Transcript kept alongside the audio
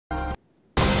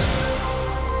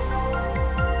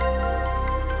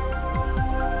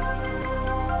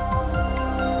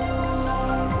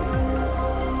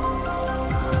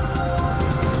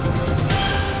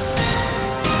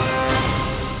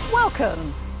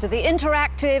to the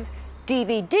interactive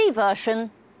DVD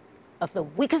version of The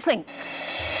Weakest Link.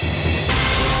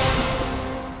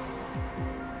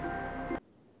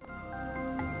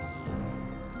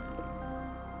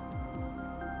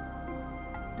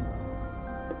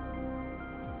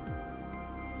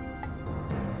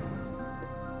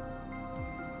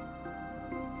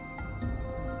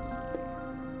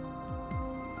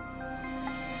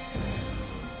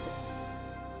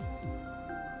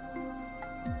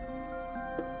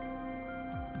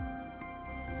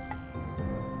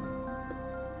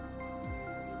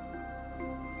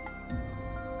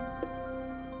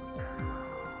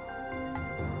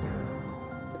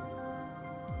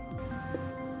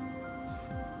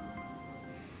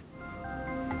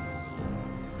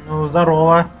 Ну,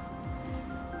 здорово.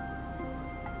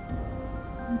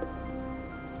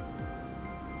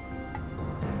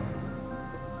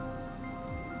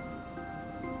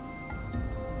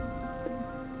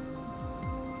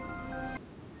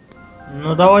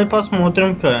 Ну, давай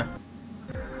посмотрим-ка.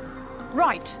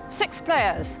 Right, 6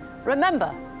 players.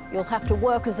 Remember, you'll have to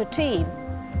work as a team.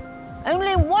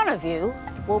 Only one of you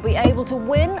will be able to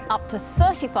win up to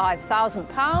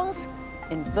 £35,000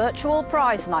 in virtual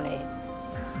prize money.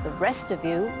 The rest of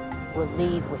you will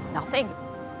leave with nothing.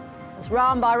 As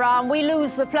round by round, we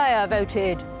lose the player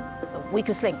voted the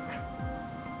weakest link.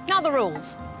 Now the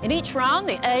rules. In each round,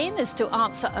 the aim is to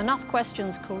answer enough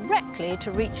questions correctly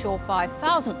to reach your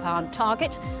 £5,000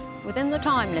 target within the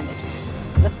time limit.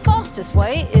 The fastest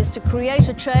way is to create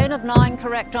a chain of 9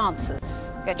 correct answers.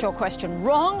 Get your question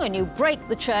wrong and you break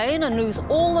the chain and lose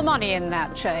all the money in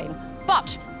that chain.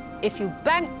 But if you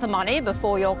bank the money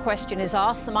before your question is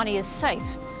asked, the money is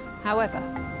safe. However,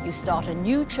 you start a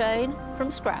new chain from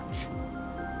scratch.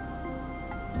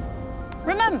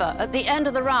 Remember, at the end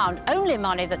of the round, only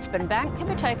money that's been banked can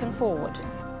be taken forward.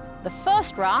 The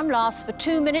first round lasts for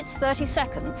 2 minutes 30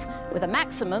 seconds with a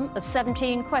maximum of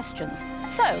 17 questions.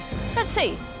 So, let's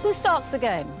see, who starts the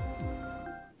game?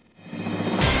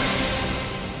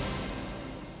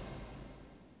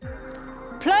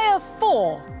 Player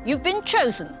 4, you've been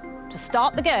chosen to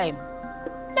start the game.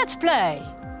 Let's play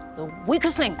The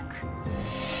Weakest Link.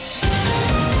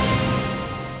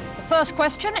 The first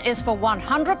question is for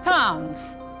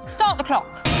 £100. Start the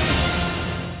clock.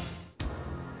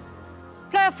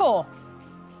 Player 4.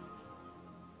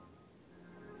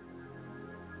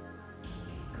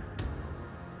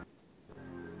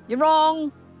 You're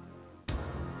wrong.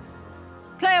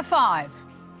 Player 5.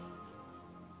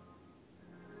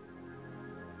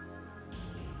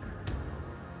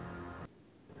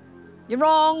 You're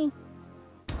wrong.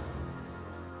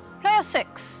 Player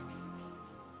 6.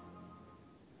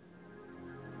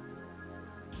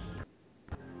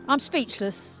 I'm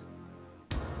speechless.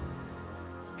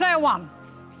 Player 1.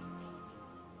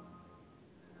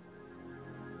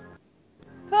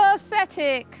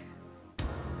 Pathetic.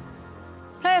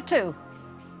 Player 2.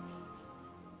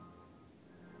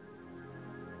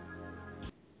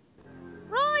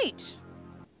 Right.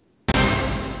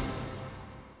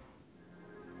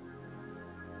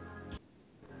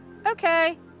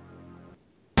 Okay.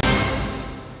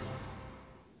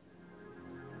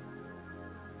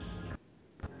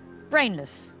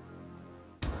 Brainless.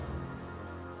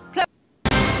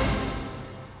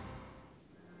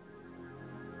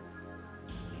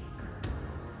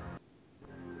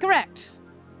 Correct.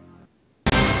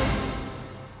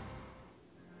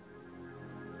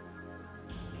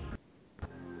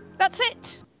 That's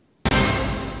it.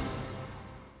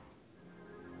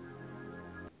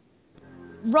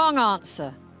 Wrong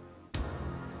answer.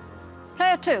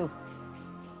 Player 2.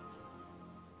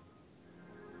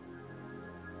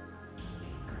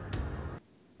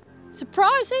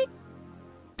 Surprising.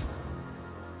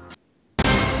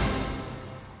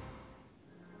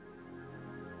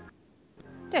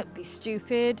 Don't be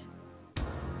stupid.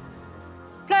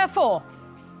 Player 4.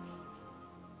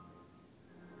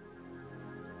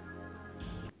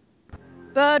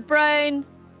 Bird brain.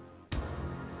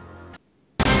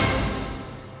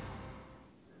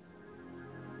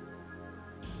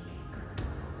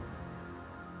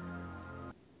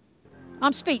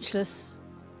 I'm speechless.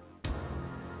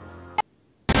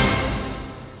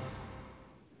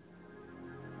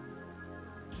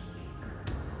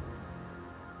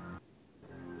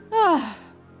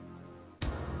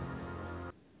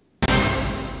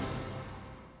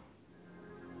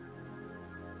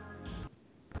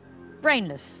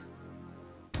 Brainless.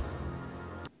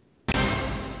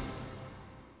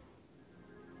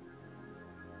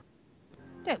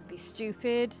 Don't be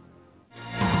stupid.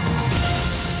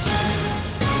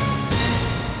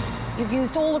 You've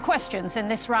used all the questions in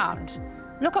this round.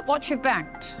 Look at what you've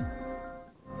banked.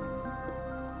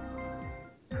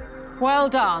 Well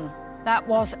done. That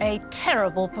was a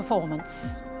terrible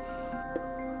performance.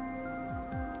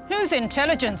 Whose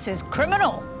intelligence is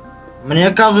criminal?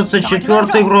 Мне кажется,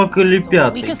 четвертый игрок или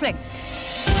пятый. Weakest link.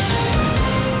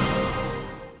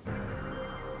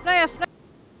 Player.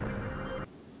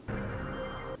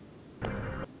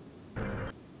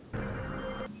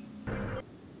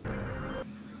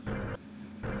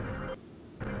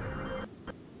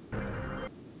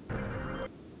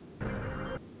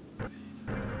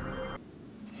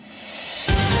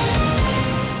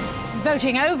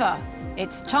 Voting over.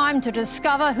 It's time to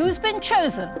discover who's been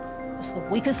chosen as the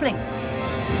weakest link.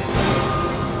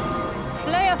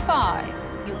 Player 5,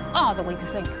 you are the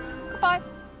weakest link. Goodbye.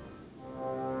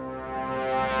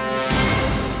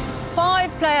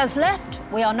 5 players left.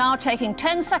 We are now taking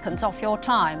 10 seconds off your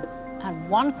time and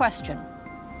 1 question.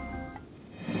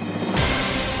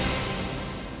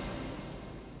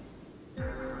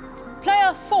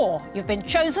 Player 4, you've been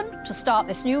chosen to start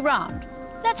this new round.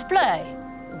 Let's play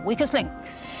the weakest link.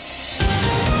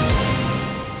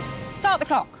 Start the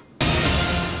clock.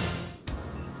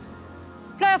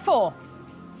 Player 4.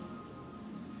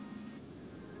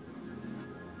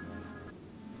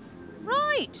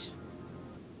 Right.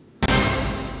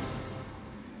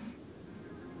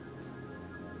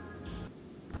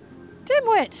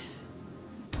 Dimwit.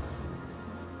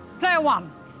 Player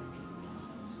 1.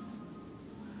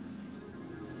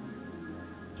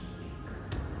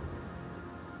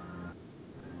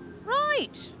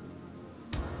 Right.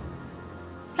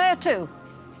 Player 2.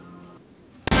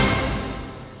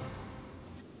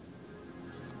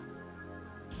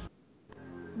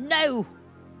 No.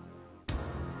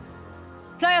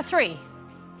 Player 3.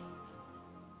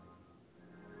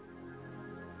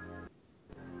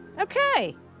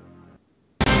 Okay.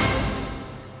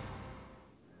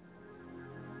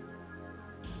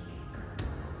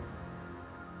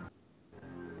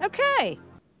 Okay.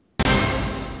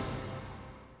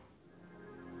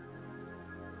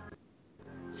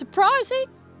 Surprising.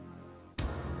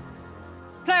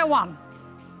 Player 1.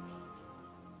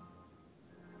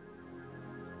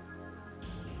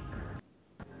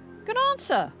 Good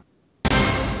answer.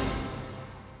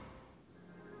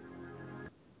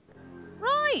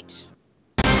 Right.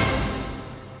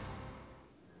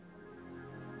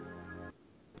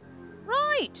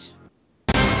 Right.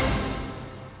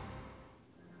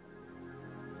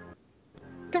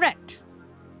 Correct.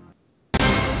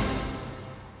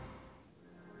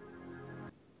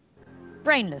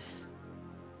 Brainless.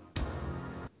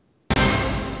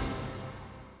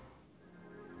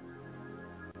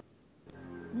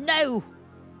 No.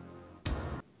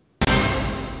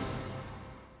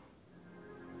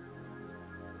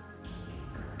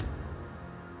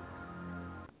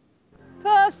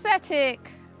 Pathetic.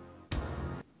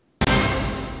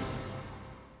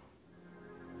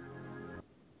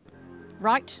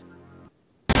 Right.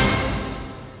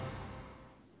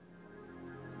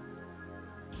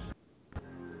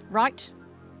 Right.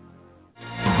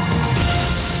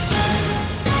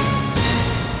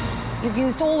 You've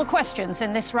used all the questions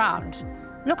in this round.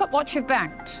 Look at what you've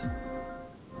banked.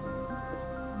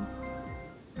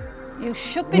 You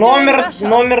should be doing better.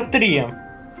 Номер 3.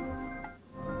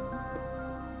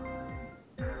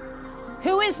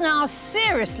 Who is now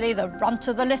seriously the runt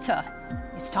of the litter?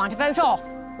 It's time to vote off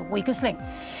the weakest link.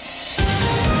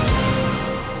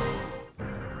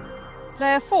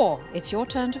 Player 4, it's your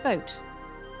turn to vote.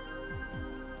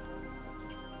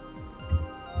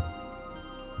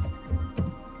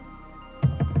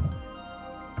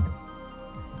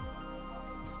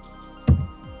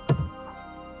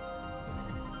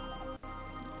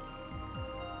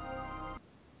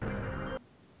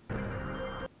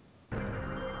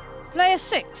 Player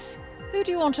 6, who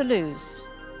do you want to lose?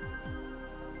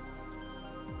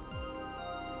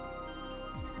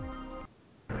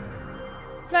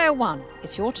 Player 1,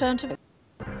 it's your turn to vote.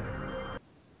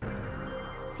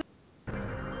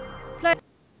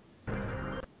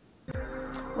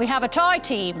 We have a tie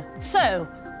team, so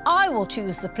I will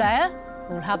choose the player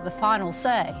who will have the final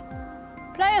say.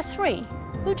 Player 3,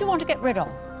 who do you want to get rid of?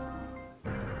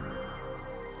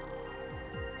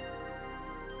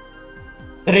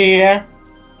 Три.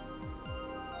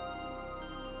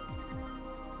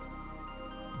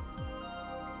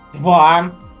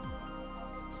 Два.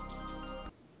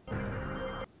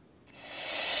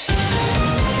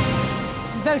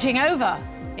 Voting over.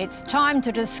 It's time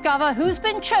to discover who's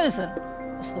been chosen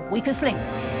as the weakest link.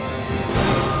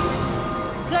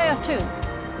 Player 2,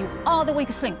 you are the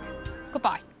weakest link.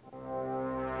 Goodbye.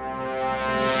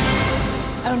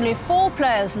 Only 4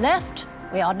 players left.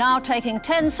 We are now taking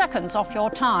 10 seconds off your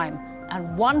time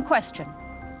and 1 question.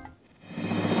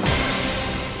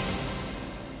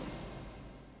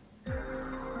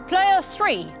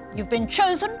 3, you've been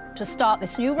chosen to start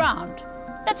this new round.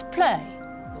 Let's play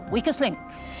the weakest link.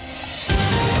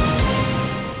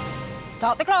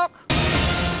 Start the clock.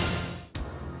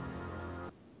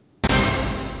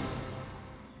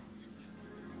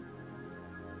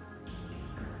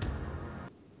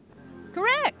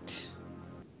 Correct.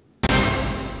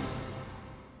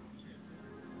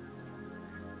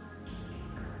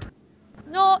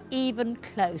 Not even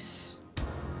close.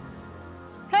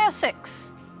 Player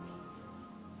 6.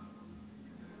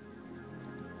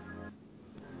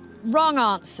 Wrong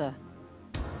answer.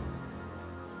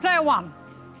 Player 1.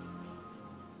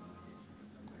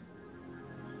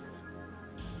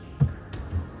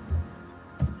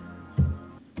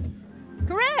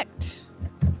 Correct.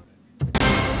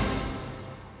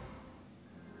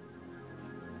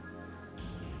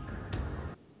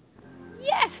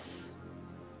 Yes.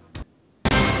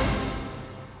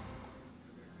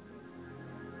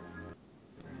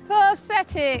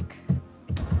 Pathetic.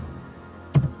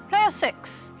 Player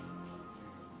 6.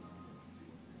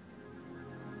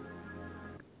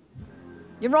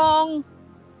 You're wrong.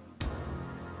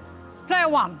 Player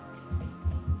 1.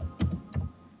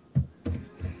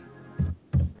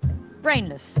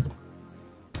 Brainless.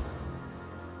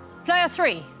 Player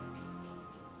 3.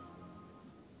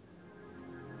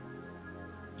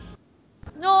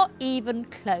 Not even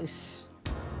close.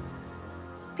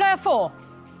 Player 4.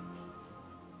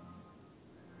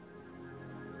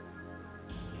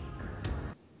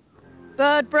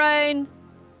 Bird brain.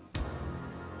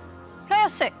 Player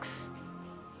 6.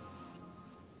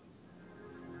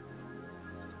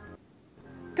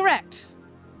 Correct.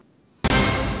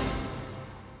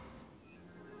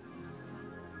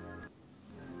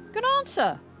 Good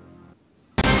answer.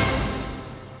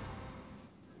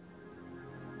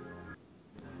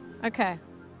 Okay.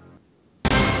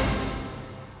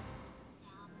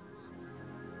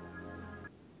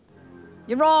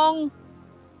 You're wrong.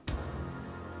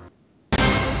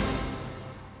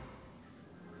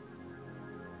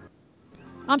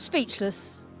 I'm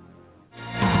speechless.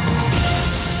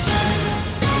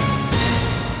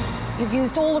 You've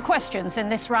used all the questions in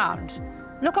this round.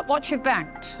 Look at what you've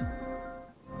banked.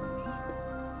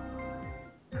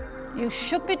 You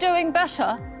should be doing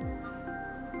better.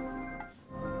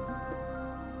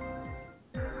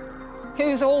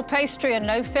 Who's all pastry and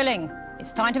no filling?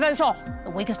 It's time to vote off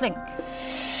the weakest link.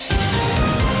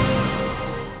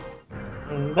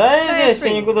 Да, и здесь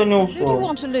я никуда не Who do you ушел.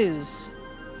 want to lose?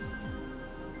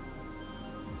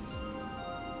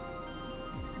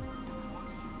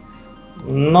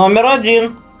 Номер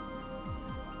 1.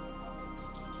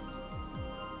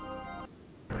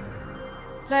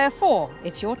 Player 4,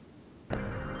 it's your...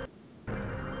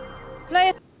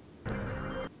 Player...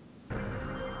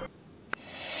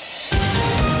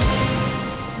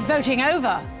 Voting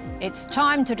over. It's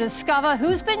time to discover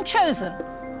who's been chosen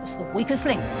as the weakest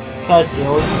link.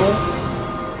 Хотелось бы.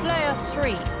 Player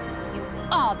 3, you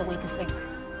are the weakest link.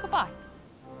 Goodbye.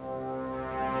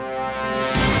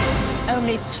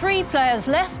 Only 3 players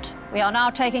left. We are now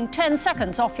taking 10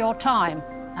 seconds off your time.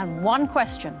 And 1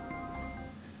 question.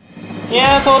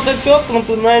 Нет, вот и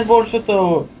чокнутый знает больше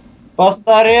того.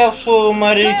 Постаревшую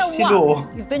Марию Player Киселеву.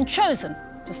 1, you've been chosen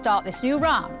to start this new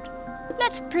round.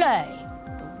 Let's play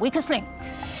the weakest link.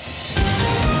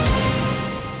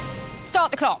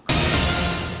 Start the clock.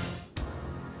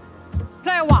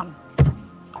 Player 1.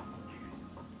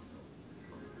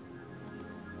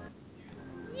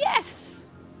 Yes!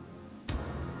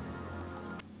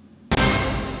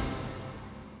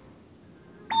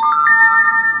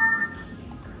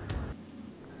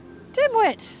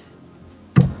 Dimwit.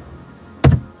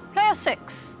 Player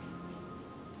 6.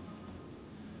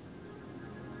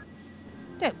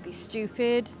 Don't be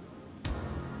stupid.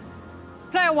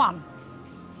 Player 1.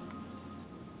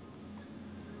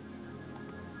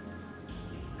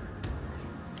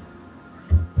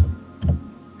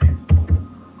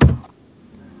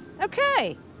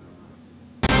 Okay.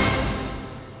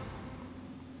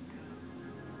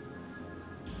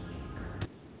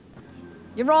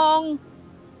 You're wrong.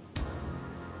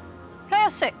 Player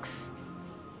 6.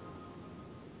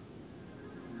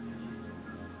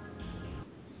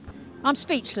 I'm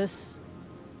speechless.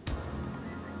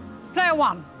 Player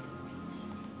 1.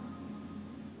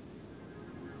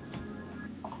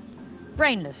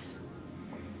 Brainless.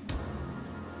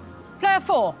 Player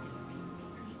 4.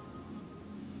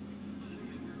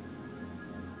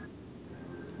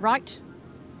 Right.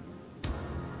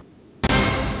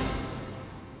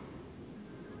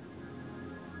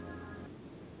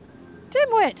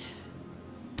 Dimwit.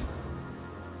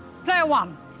 Player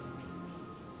 1.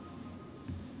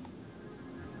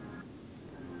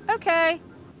 Okay.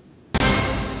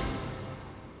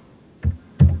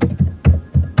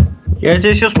 Я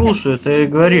тебя все слушаю, ты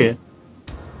говори.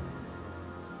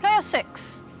 Player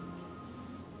 6.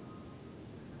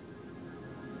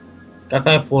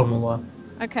 Какая формула?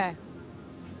 Okay.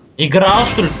 Играл,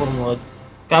 что ли, формула?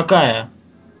 Какая?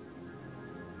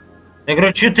 Я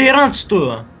говорю,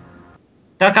 14-ю.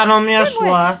 Так она у меня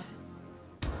шла.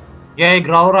 Я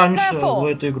играл раньше в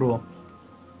эту игру.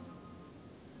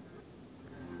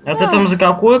 А ты там за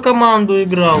какую команду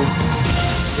играл?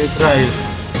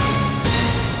 Играешь?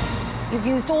 You've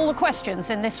used all the questions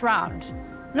in this round.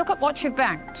 Look at what you've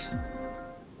banked.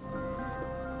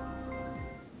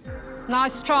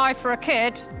 Nice try for a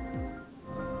kid.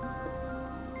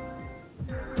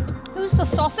 Who's the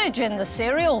sausage in the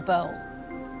cereal bowl?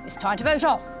 It's time to vote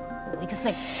off the weakest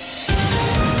link.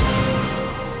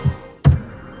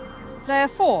 Player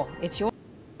 4, it's your...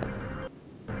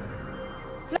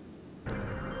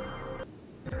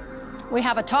 We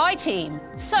have a tie team,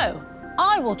 so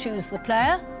I will choose the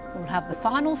player who will have the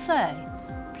final say.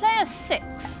 Player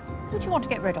 6, who do you want to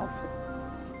get rid of?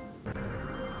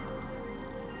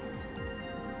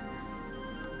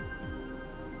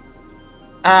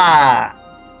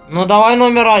 Ну давай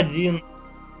номер 1.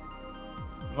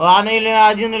 Ладно, или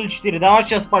 1, или 4. Давай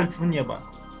сейчас пальцы в небо.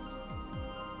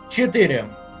 4.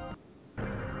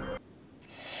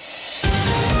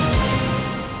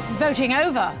 Voting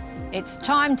over. It's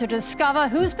time to discover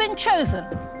who's been chosen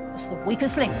as the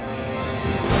weakest link.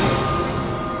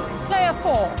 Player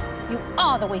 4, you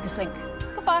are the weakest link.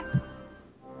 Goodbye.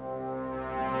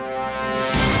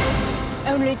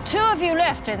 Only 2 of you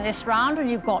left in this round, and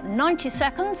you've got 90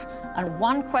 seconds and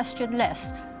 1 question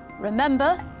less.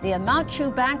 Remember, the amount you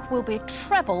bank will be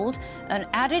trebled and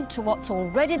added to what's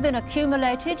already been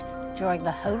accumulated during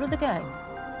the whole of the game.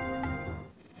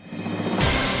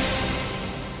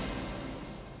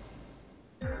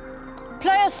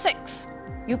 Player 6,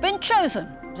 you've been chosen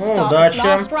to start this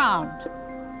last round.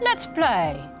 Let's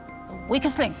play the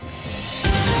weakest link.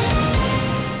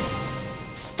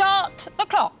 Start the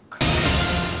clock.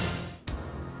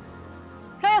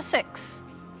 Player 6.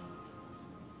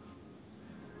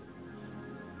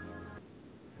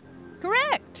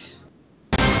 Correct.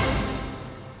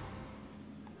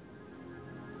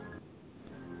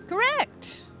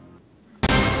 Correct.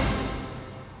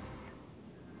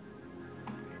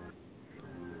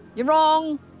 You're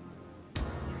wrong.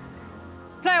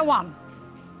 Player 1.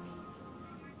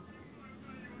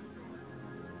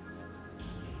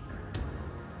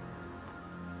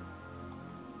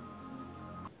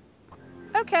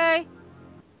 Okay.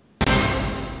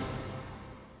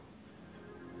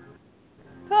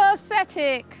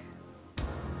 Pathetic.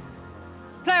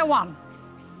 Player 1.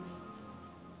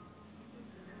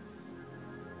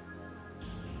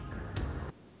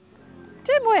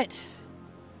 Dimwit.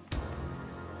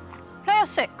 Player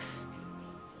 6.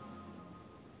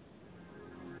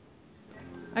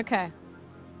 Okay.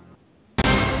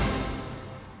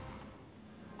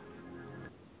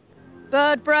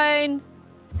 Bird brain.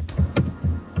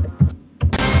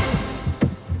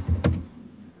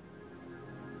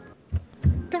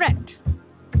 Correct.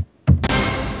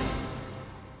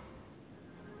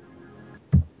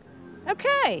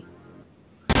 Okay.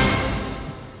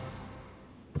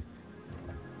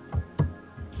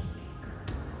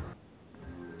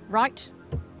 Right.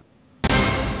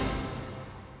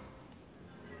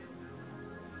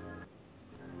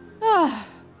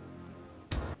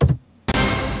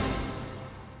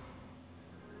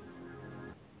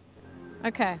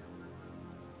 Okay.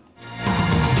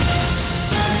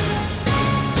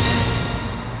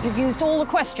 You've used all the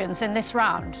questions in this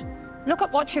round. Look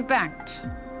at what you've banked.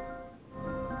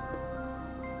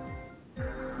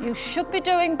 You should be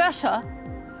doing better.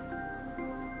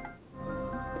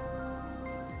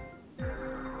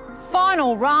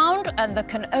 Final round, and there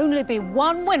can only be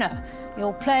one winner.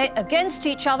 You'll play against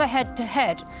each other head to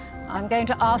head. I'm going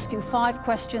to ask you 5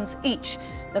 questions each.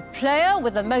 The player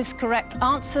with the most correct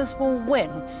answers will win.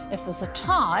 If there's a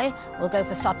tie, we'll go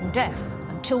for sudden death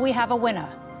until we have a winner.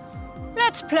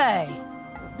 Let's play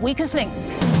Weakest Link.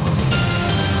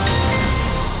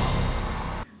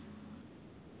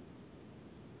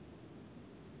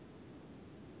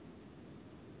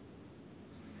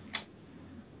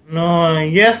 Но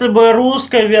если бы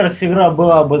русская версия игра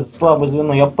была бы слабое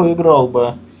звено, я поиграл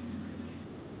бы.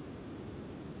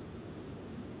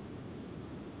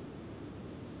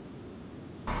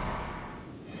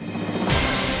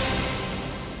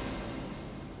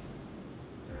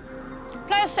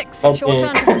 Player 6, it's your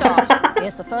turn to start.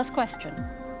 Here's the first question.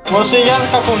 Может, я на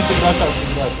каком-то игрока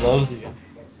сыграть, подожди.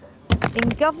 In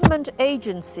government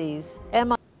agencies,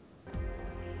 am I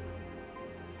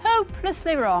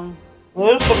hopelessly wrong?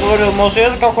 Слышь, что говорил, может, я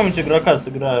за какого-нибудь игрока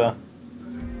сыграю?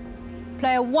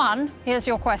 Player 1, here's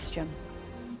your question.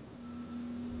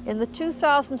 In the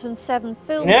 2007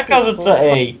 film Мне кажется,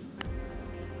 sequel, A.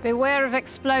 beware of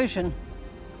explosion.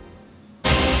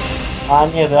 А,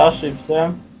 нет, я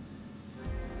ошибся.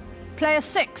 Player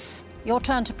 6, your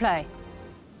turn to play.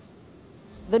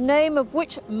 The name of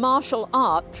which martial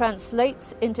art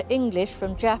translates into English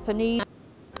from Japanese?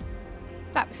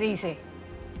 That was easy.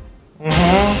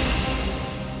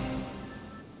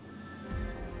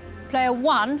 Player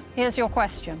 1, here's your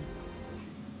question.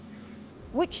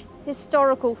 Which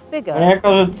historical figure? Мне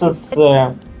кажется, С.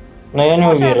 Но я не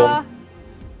уверен.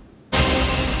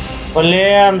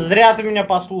 Блин, зря ты меня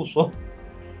послушал.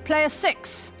 Player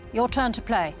 6, your turn to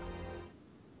play.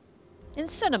 In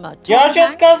cinema, Я Tom сейчас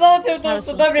Hanks, сказал тебе, что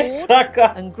Harrison туда мне Ford,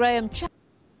 рака. and Graham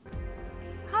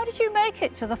How did you make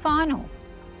it to the final?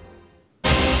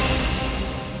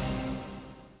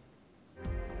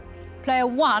 Player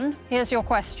 1, here's your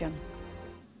question.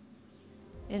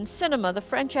 In cinema, the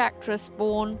French actress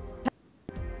born...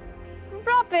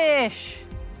 Rubbish!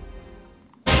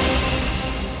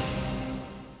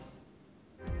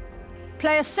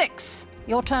 Player 6,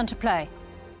 your turn to play.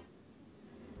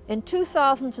 In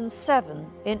 2007,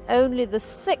 in only the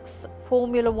 6th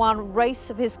Formula One race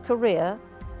of his career,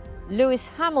 Lewis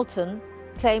Hamilton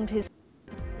claimed his...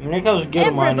 Мне кажется,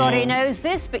 Everybody Германия. knows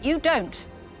this, but you don't.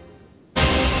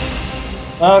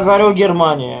 Я говорю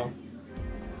Германия.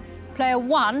 Player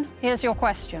 1, here's your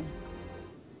question.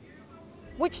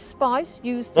 Which spice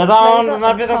used to Это он flavor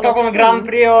на and каком color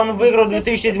Гран-при он выиграл в food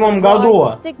 2007 году.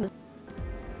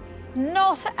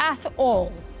 Not at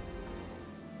all.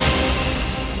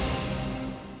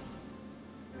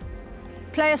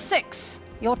 Player 6,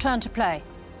 your turn to play.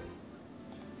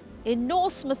 In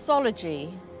Norse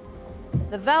mythology,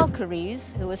 the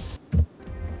Valkyries, who were...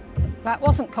 That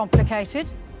wasn't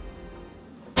complicated.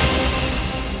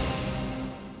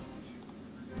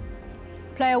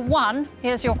 Player 1,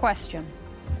 here's your question.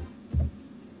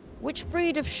 Which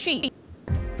breed of sheep?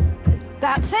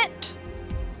 That's it.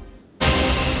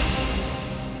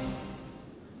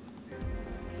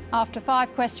 After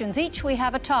 5 questions each, we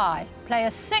have a tie. Player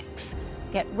 6,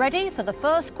 get ready for the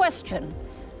first question.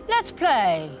 Let's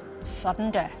play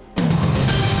Sudden Death.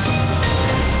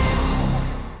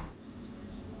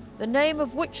 The name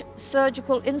of which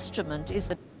surgical instrument is...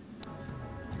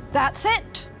 That's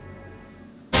it.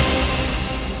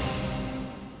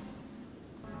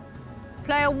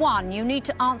 Player 1, you need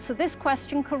to answer this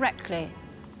question correctly.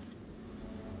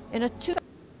 In a two...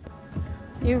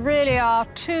 You really are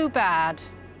too bad.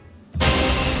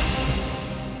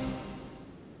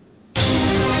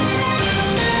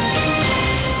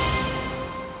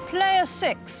 Player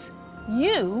 6,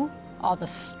 you are the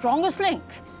strongest link.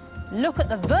 Look at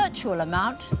the virtual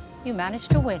amount you managed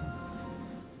to win.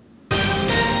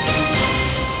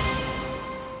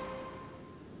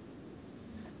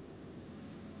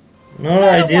 Ну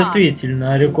да,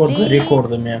 действительно, рекорд за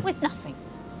рекордами. With nothing.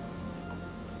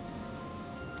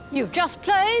 You've just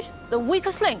played the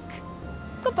weakest link.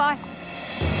 Goodbye.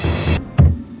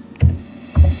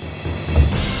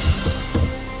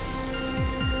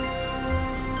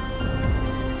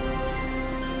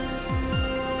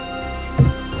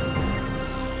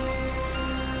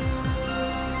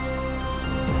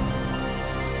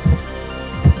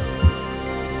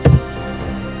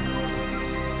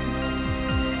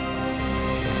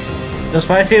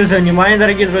 Спасибо за внимание,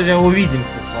 дорогие друзья. Увидимся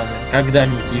с вами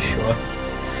когда-нибудь еще.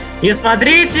 И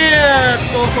смотрите,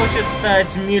 кто хочет стать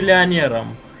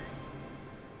миллионером.